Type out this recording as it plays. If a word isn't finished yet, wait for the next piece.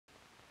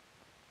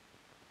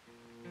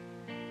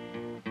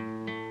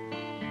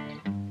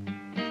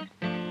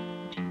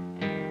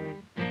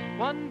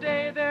One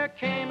day there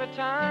came a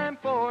time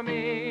for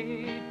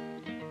me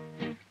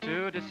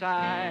to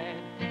decide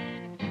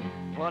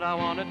what I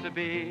wanted to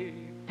be.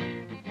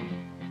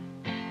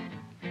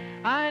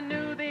 I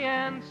knew the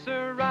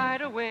answer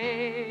right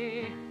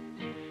away.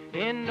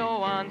 In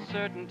no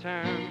uncertain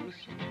terms,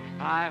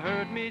 I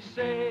heard me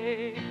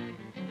say,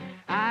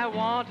 I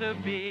want to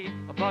be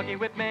a buggy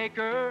whip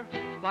maker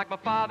like my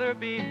father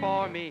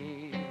before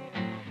me.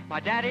 My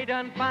daddy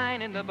done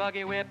fine in the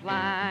buggy whip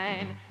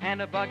line,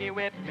 and a buggy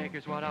whip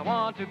maker's what I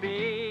want to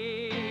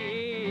be.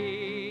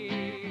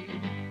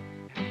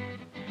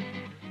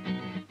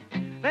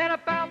 Then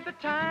about the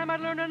time I'd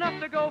learned enough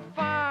to go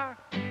far,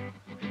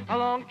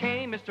 along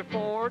came Mr.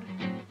 Ford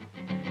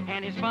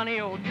and his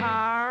funny old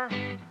car.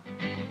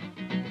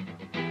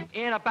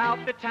 In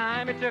about the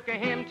time it took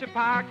him to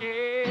park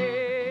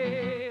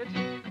it,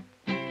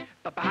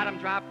 the bottom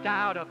dropped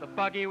out of the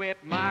buggy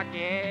whip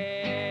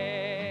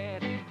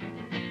market.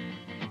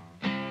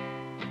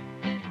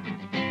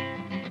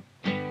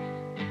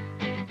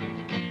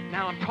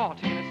 Now I'm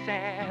caught in a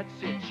sad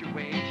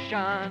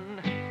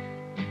situation.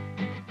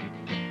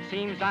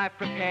 Seems I've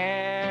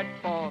prepared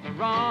for the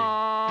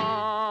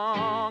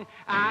wrong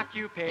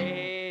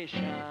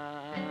occupation.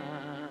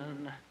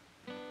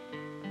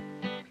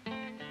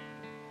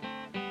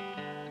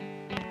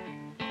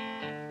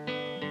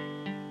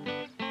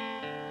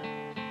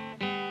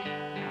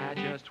 I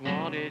just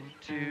wanted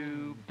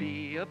to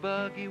be a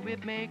buggy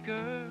whip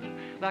maker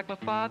like my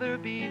father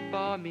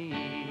before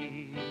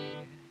me.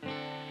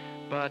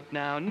 But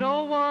now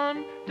no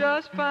one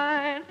does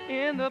fine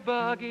in the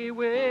buggy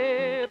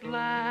whip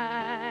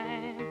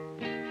line.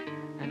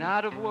 And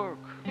out of work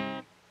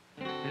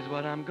is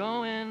what I'm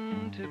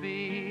going to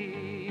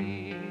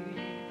be.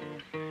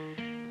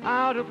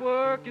 Out of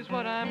work is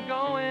what I'm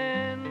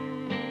going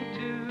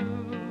to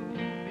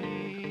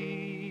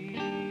be.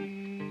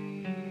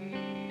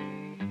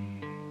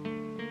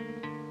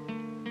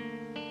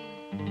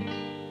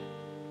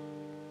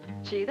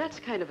 Gee, that's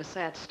kind of a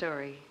sad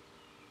story.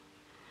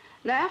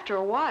 Now, after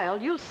a while,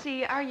 you'll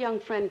see our young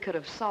friend could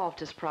have solved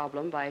his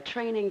problem by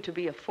training to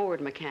be a Ford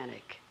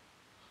mechanic.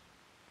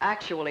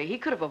 Actually, he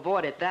could have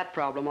avoided that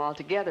problem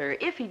altogether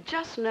if he'd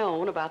just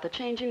known about the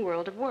changing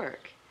world of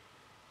work.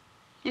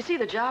 You see,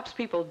 the jobs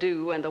people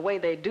do and the way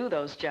they do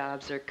those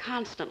jobs are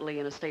constantly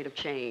in a state of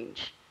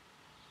change.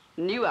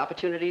 New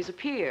opportunities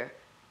appear,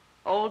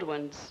 old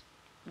ones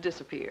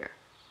disappear.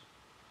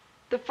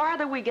 The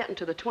farther we get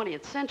into the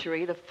 20th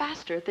century, the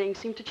faster things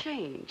seem to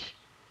change.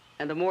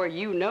 And the more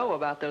you know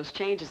about those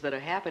changes that are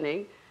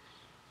happening,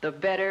 the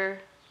better,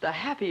 the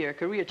happier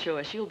career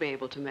choice you'll be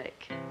able to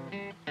make.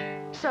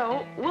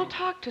 So, we'll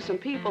talk to some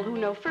people who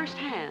know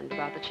firsthand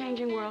about the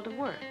changing world of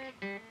work.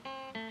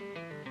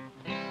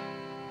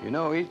 You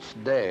know, each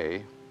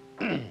day,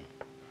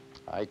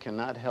 I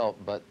cannot help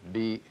but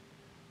be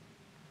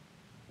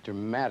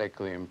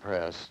dramatically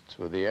impressed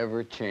with the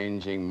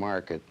ever-changing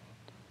market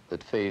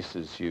that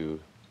faces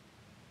you.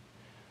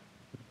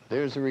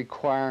 There's a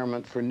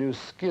requirement for new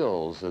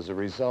skills as a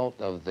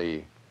result of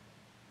the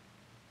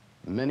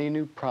many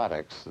new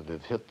products that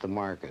have hit the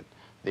market.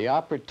 The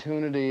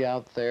opportunity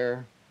out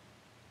there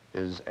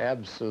is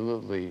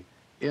absolutely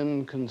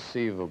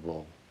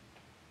inconceivable.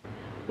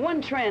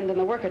 One trend in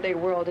the workaday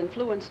world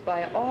influenced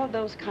by all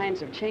those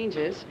kinds of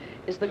changes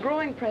is the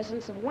growing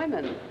presence of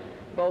women,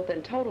 both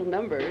in total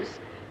numbers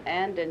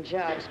and in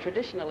jobs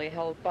traditionally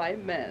held by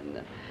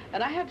men.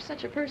 And I have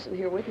such a person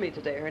here with me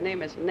today. Her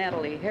name is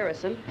Natalie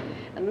Harrison,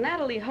 and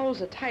Natalie holds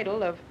the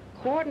title of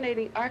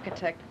Coordinating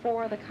Architect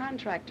for the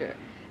Contractor.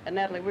 And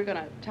Natalie, we're going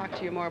to talk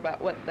to you more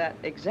about what that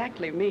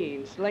exactly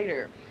means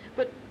later.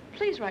 But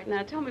please, right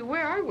now, tell me,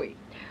 where are we?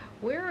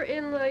 We're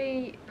in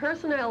the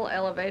personnel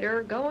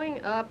elevator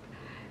going up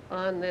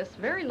on this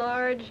very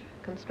large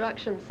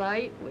construction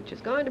site, which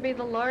is going to be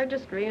the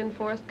largest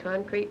reinforced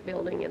concrete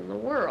building in the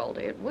world.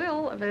 It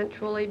will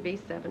eventually be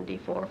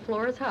 74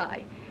 floors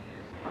high.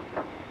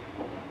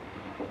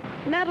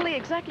 Natalie,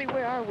 exactly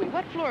where are we?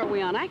 What floor are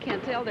we on? I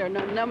can't tell. There are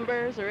no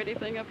numbers or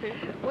anything up here.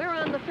 We're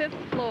on the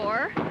 5th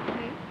floor,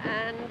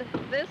 and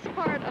this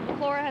part of the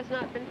floor has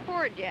not been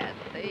poured yet.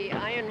 The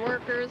iron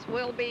workers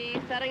will be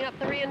setting up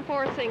the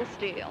reinforcing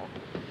steel.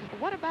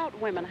 What about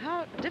women?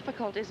 How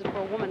difficult is it for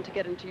a woman to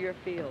get into your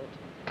field?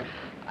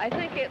 I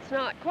think it's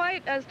not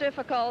quite as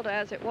difficult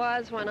as it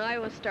was when I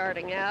was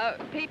starting out.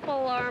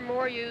 People are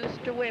more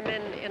used to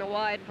women in a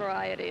wide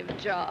variety of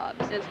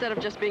jobs. Instead of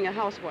just being a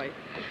housewife?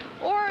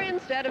 Or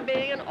instead of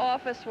being an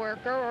office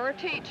worker or a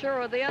teacher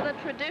or the other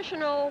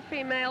traditional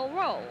female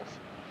roles.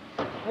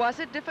 Was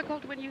it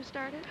difficult when you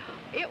started?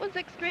 It was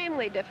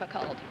extremely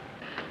difficult.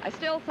 I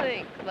still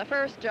think the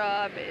first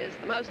job is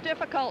the most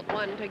difficult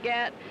one to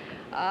get.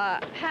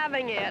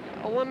 Having it,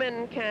 a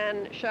woman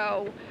can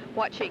show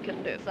what she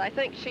can do. I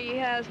think she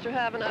has to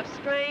have enough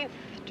strength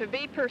to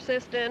be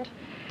persistent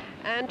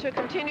and to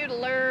continue to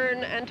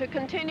learn and to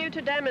continue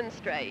to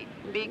demonstrate,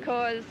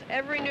 because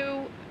every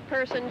new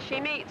person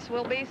she meets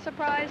will be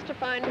surprised to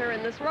find her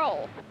in this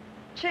role.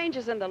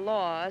 Changes in the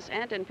laws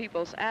and in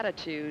people's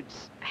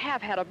attitudes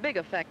have had a big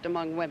effect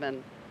among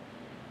women.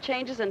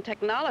 Changes in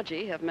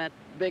technology have meant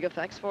big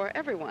effects for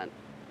everyone.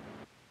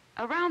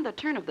 Around the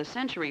turn of the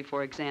century,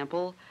 for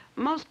example,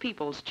 most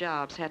people's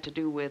jobs had to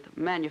do with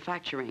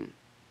manufacturing,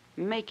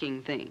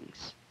 making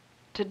things.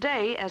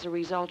 Today, as a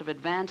result of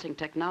advancing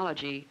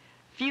technology,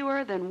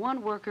 fewer than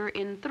 1 worker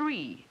in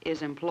 3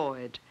 is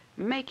employed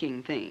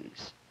making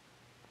things.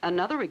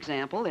 Another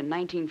example, in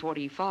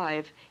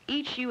 1945,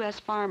 each U.S.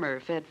 farmer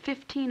fed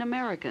 15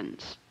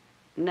 Americans.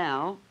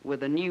 Now,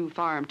 with the new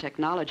farm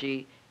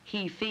technology,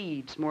 he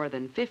feeds more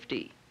than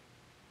 50.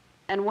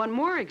 And one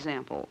more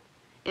example.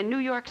 In New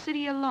York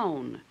City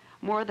alone,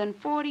 more than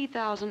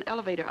 40,000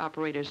 elevator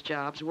operators'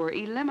 jobs were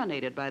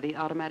eliminated by the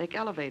automatic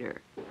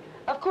elevator.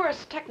 Of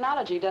course,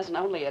 technology doesn't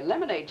only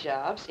eliminate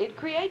jobs, it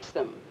creates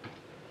them.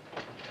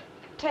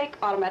 Take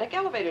automatic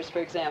elevators, for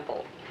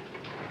example.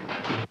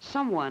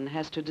 Someone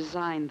has to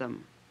design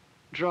them,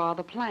 draw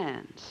the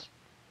plans,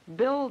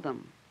 build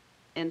them,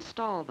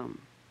 install them,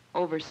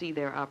 oversee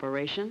their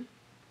operation,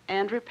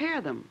 and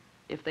repair them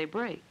if they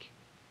break.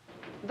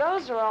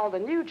 Those are all the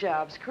new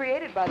jobs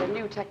created by the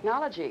new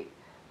technology.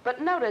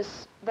 But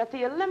notice that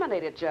the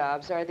eliminated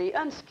jobs are the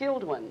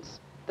unskilled ones.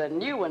 The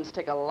new ones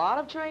take a lot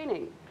of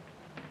training.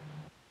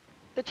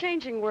 The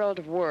changing world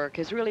of work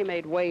has really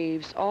made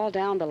waves all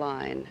down the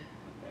line.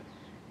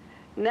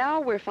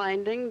 Now we're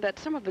finding that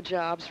some of the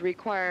jobs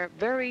require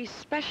very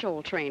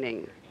special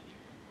training.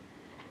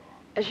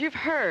 As you've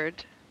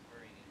heard,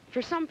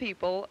 for some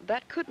people,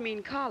 that could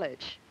mean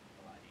college.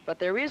 But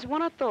there is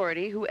one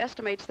authority who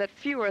estimates that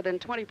fewer than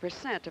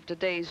 20% of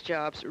today's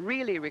jobs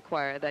really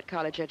require that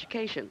college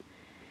education.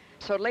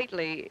 So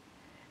lately,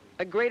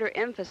 a greater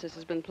emphasis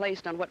has been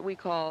placed on what we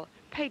call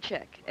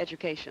paycheck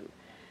education.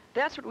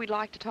 That's what we'd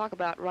like to talk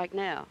about right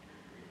now.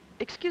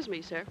 Excuse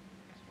me, sir.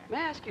 May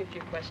I ask you a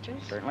few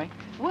questions? Certainly.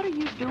 What are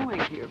you doing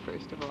here,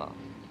 first of all?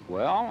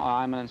 Well,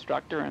 I'm an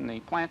instructor in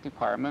the plant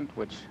department,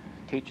 which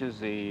teaches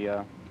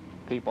the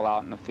people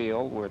out in the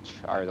field, which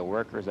are the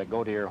workers that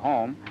go to your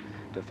home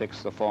to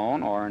fix the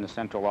phone, or in the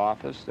central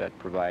office that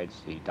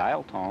provides the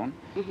dial tone.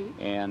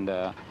 And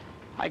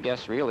I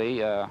guess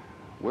really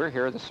we're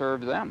here to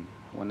serve them.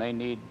 When they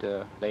need,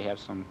 they have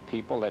some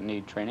people that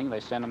need training, they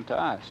send them to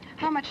us.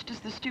 How much does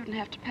the student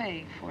have to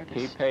pay for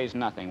this? He pays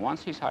nothing.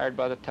 Once he's hired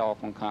by the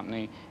telephone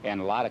company, and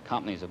a lot of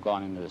companies have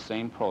gone into the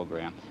same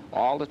program,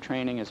 all the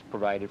training is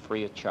provided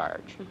free of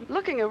charge.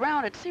 Looking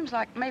around, it seems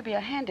like maybe a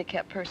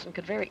handicapped person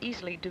could very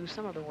easily do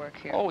some of the work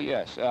here. Oh,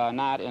 yes.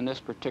 Not in this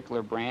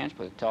particular branch,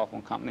 but the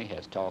telephone company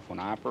has telephone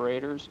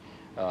operators.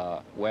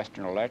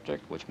 Western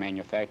Electric, which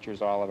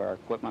manufactures all of our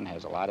equipment,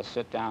 has a lot of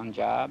sit-down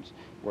jobs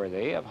where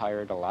they have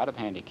hired a lot of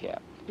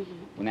handicapped.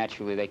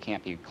 Naturally, they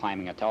can't be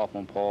climbing a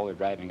telephone pole or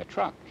driving a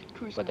truck,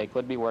 but they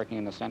could be working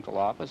in the central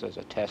office as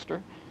a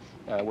tester,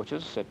 which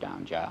is a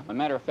sit-down job. As a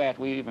matter of fact,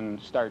 we even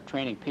start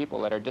training people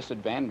that are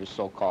disadvantaged,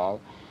 so-called,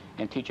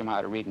 and teach them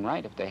how to read and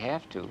write if they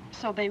have to.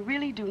 So they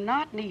really do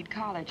not need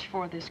college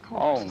for this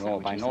course? Oh, no,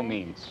 by no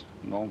means.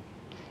 No.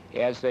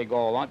 As they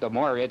go along, the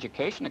more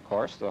education, of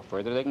course, the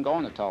further they can go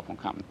in the telephone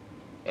company.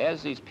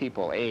 As these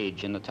people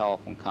age in the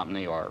telephone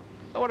company or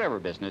whatever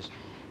business,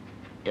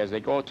 as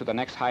they go to the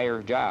next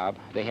higher job,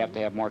 they have to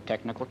have more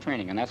technical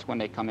training, and that's when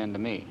they come into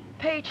me.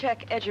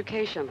 Paycheck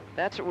education,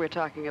 that's what we're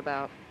talking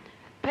about.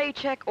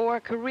 Paycheck or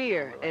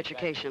career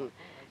education.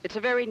 It's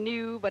a very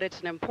new, but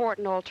it's an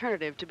important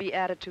alternative to be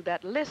added to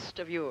that list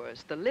of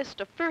yours, the list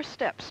of first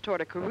steps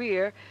toward a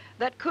career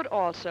that could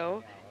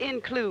also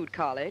include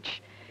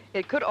college.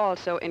 It could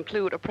also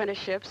include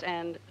apprenticeships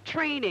and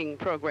training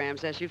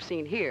programs, as you've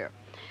seen here.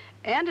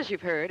 And as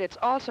you've heard, it's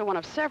also one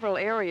of several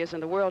areas in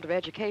the world of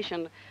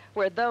education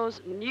where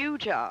those new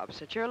jobs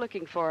that you're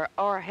looking for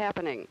are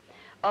happening,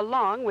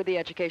 along with the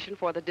education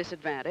for the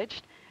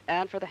disadvantaged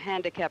and for the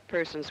handicapped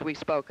persons we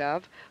spoke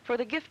of, for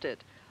the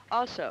gifted,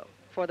 also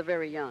for the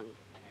very young.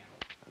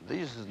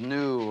 These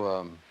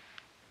new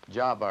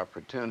job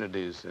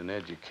opportunities in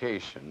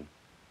education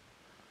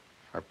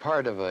are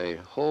part of a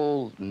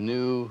whole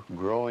new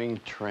growing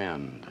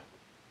trend.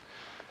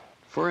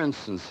 For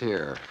instance,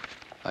 here,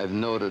 I've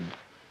noted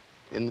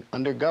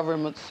under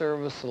government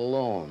service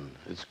alone,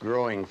 it's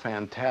growing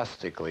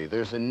fantastically.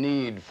 There's a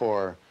need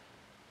for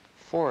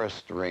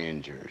forest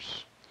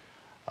rangers,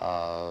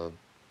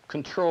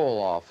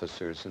 control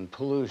officers in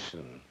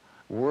pollution,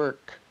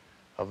 work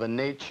of a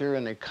nature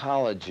and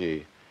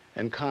ecology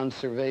and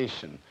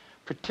conservation.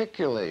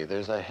 Particularly,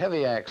 there's a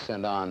heavy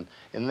accent on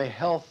in the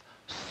health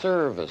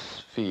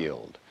service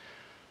field.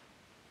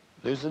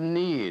 There's a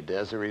need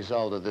as a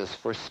result of this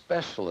for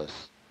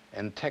specialists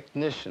and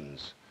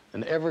technicians,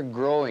 an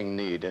ever-growing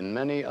need in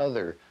many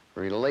other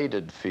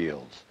related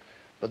fields.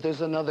 But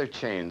there's another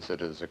change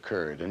that has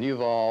occurred, and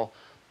you've all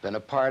been a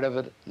part of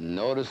it,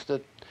 noticed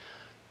it.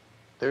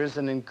 There's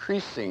an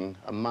increasing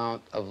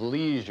amount of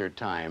leisure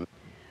time.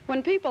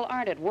 When people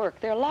aren't at work,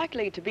 they're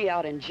likely to be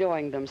out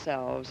enjoying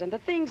themselves, and the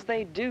things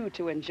they do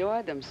to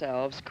enjoy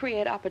themselves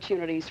create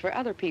opportunities for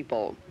other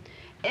people.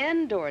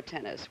 Indoor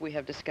tennis, we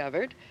have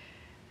discovered,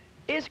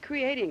 is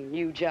creating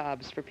new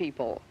jobs for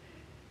people.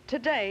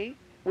 Today,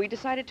 we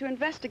decided to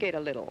investigate a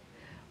little.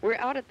 We're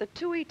out at the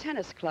Tui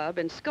Tennis Club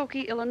in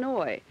Skokie,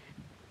 Illinois.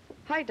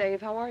 Hi, Dave.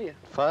 How are you?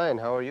 Fine.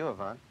 How are you,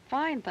 Yvonne?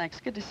 Fine,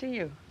 thanks. Good to see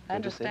you. I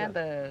Good to see understand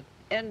the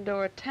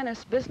indoor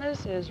tennis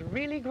business is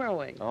really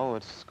growing. Oh,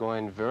 it's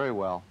going very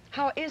well.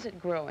 How is it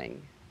growing?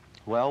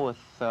 Well,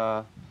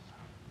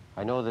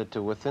 I know that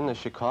within the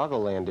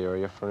Chicagoland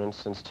area, for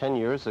instance, 10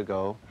 years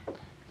ago,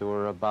 there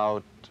were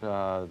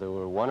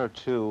one or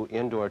two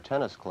indoor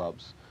tennis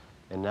clubs,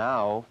 and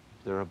now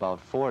there are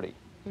about 40.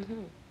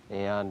 Mm-hmm.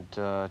 And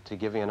to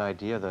give you an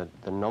idea,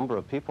 the number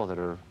of people that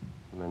are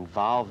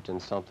involved in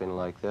something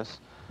like this,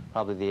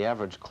 probably the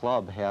average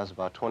club has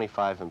about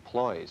 25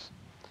 employees.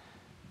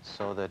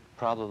 So that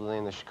probably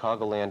in the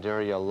Chicagoland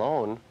area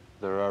alone,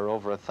 there are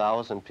over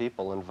 1,000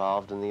 people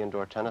involved in the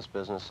indoor tennis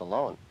business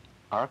alone.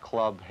 Our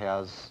club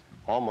has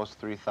almost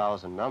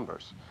 3,000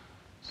 members.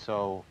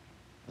 So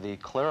the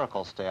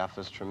clerical staff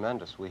is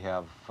tremendous. We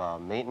have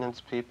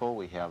maintenance people,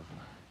 we have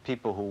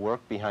people who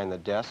work behind the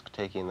desk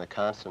taking the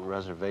constant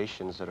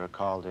reservations that are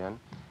called in,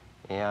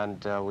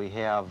 and we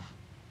have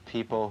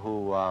people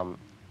who,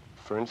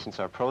 for instance,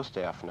 our pro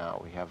staff now,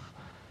 we have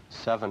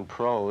 7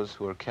 pros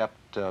who are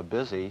kept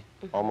busy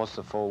almost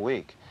a full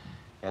week.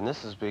 And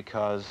this is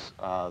because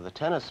the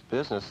tennis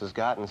business has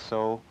gotten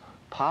so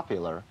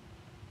popular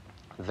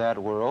that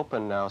we're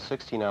open now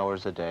 16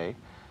 hours a day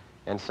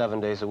and 7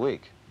 days a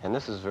week. And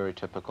this is very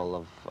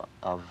typical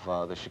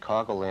of the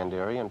Chicagoland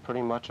area and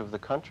pretty much of the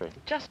country.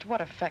 Just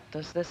what effect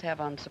does this have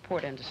on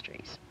support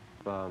industries?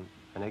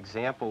 An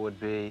example would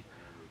be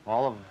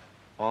all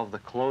of the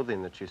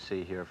clothing that you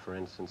see here, for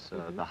instance,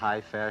 the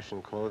high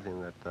fashion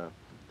clothing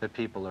that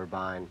people are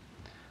buying.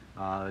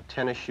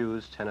 Tennis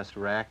shoes, tennis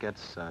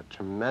rackets,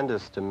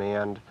 tremendous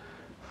demand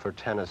for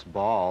tennis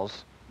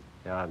balls.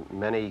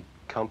 Many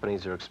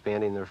companies are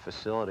expanding their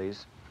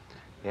facilities.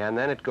 And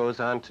then it goes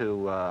on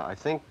to, I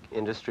think,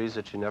 industries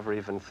that you never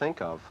even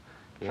think of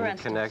in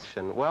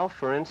connection. Well,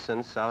 for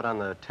instance, out on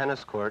the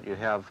tennis court, you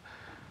have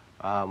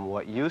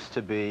what used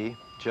to be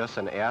just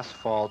an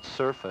asphalt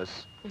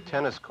surface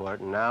tennis court,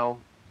 and now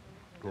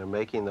they're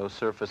making those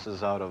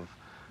surfaces out of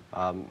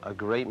a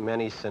great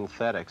many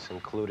synthetics,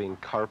 including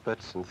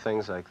carpets and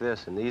things like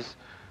this. And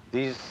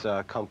these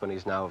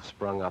companies now have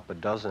sprung up a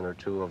dozen or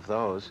two of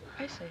those.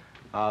 I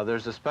see.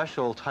 There's a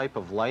special type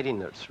of lighting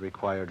that's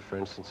required, for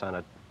instance,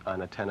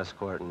 on a tennis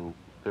court, and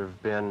there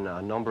have been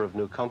a number of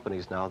new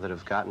companies now that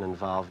have gotten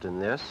involved in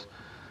this.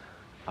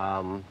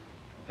 And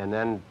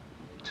then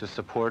to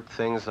support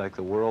things like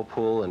the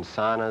whirlpool and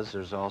saunas,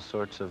 there's all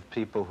sorts of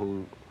people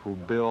who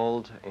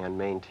build and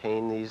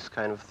maintain these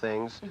kind of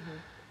things.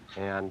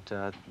 And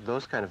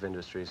those kind of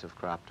industries have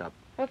cropped up.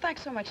 Well,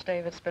 thanks so much,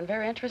 Dave. It's been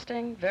very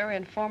interesting, very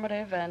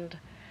informative, and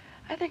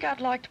I think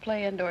I'd like to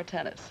play indoor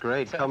tennis.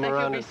 Great, so come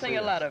around and see see a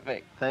us. lot of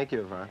it. Thank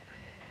you, Yvonne.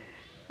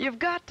 You've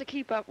got to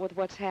keep up with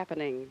what's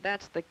happening.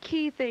 That's the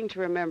key thing to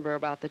remember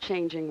about the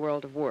changing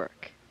world of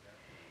work.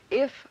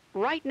 If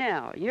right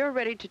now you're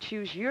ready to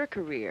choose your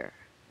career,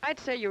 I'd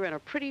say you're in a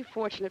pretty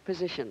fortunate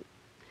position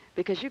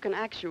because you can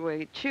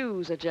actually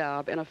choose a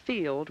job in a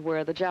field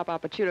where the job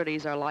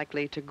opportunities are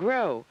likely to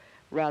grow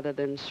rather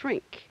than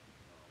shrink.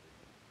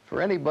 For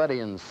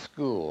anybody in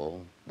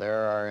school,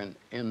 there are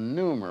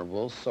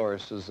innumerable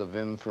sources of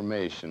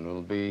information that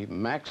will be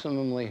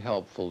maximally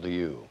helpful to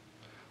you.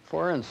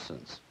 For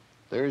instance,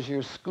 there's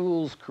your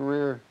school's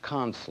career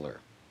counselor.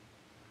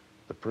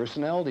 The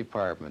personnel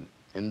department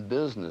in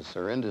business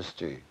or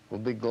industry will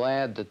be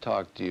glad to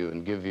talk to you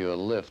and give you a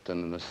lift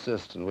and an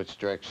assist in which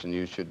direction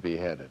you should be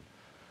headed.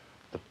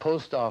 The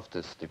post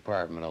office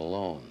department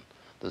alone,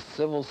 the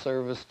civil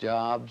service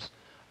jobs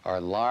are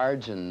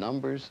large in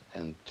numbers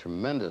and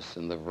tremendous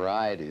in the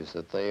varieties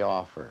that they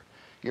offer.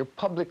 Your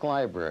public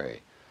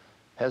library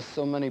has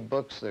so many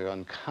books that are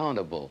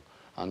uncountable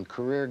on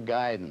career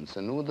guidance,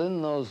 and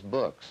within those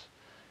books,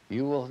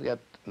 you will get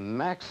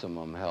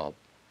maximum help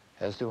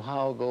as to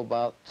how to go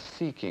about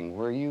seeking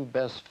where you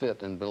best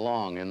fit and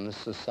belong in this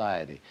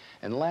society.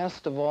 And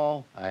last of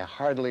all, I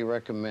heartily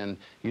recommend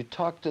you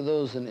talk to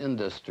those in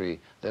industry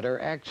that are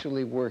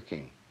actually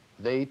working.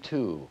 They,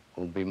 too,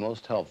 will be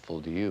most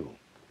helpful to you.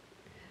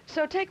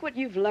 So take what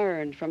you've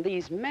learned from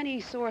these many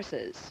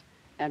sources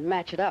and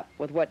match it up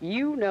with what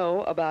you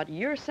know about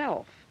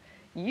yourself,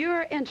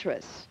 your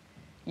interests,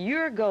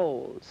 your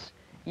goals,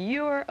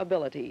 your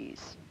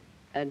abilities.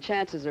 And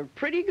chances are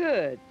pretty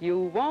good you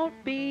won't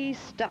be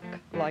stuck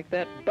like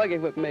that buggy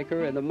whip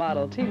maker in the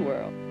Model T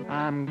world.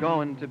 I'm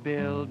going to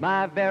build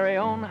my very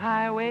own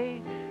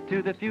highway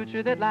to the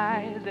future that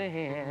lies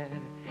ahead.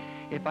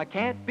 If I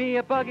can't be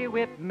a buggy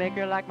whip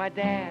maker like my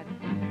dad,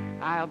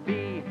 I'll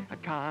be a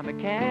car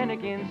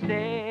mechanic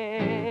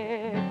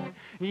instead.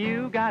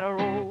 You gotta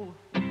roll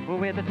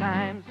with the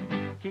times,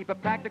 keep a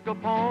practical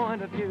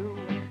point of view.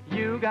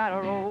 You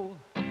gotta roll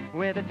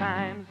with the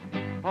times,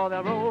 or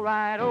they'll roll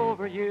right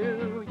over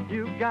you.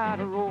 You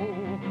gotta roll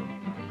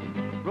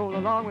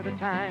along with the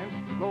times,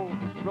 roll.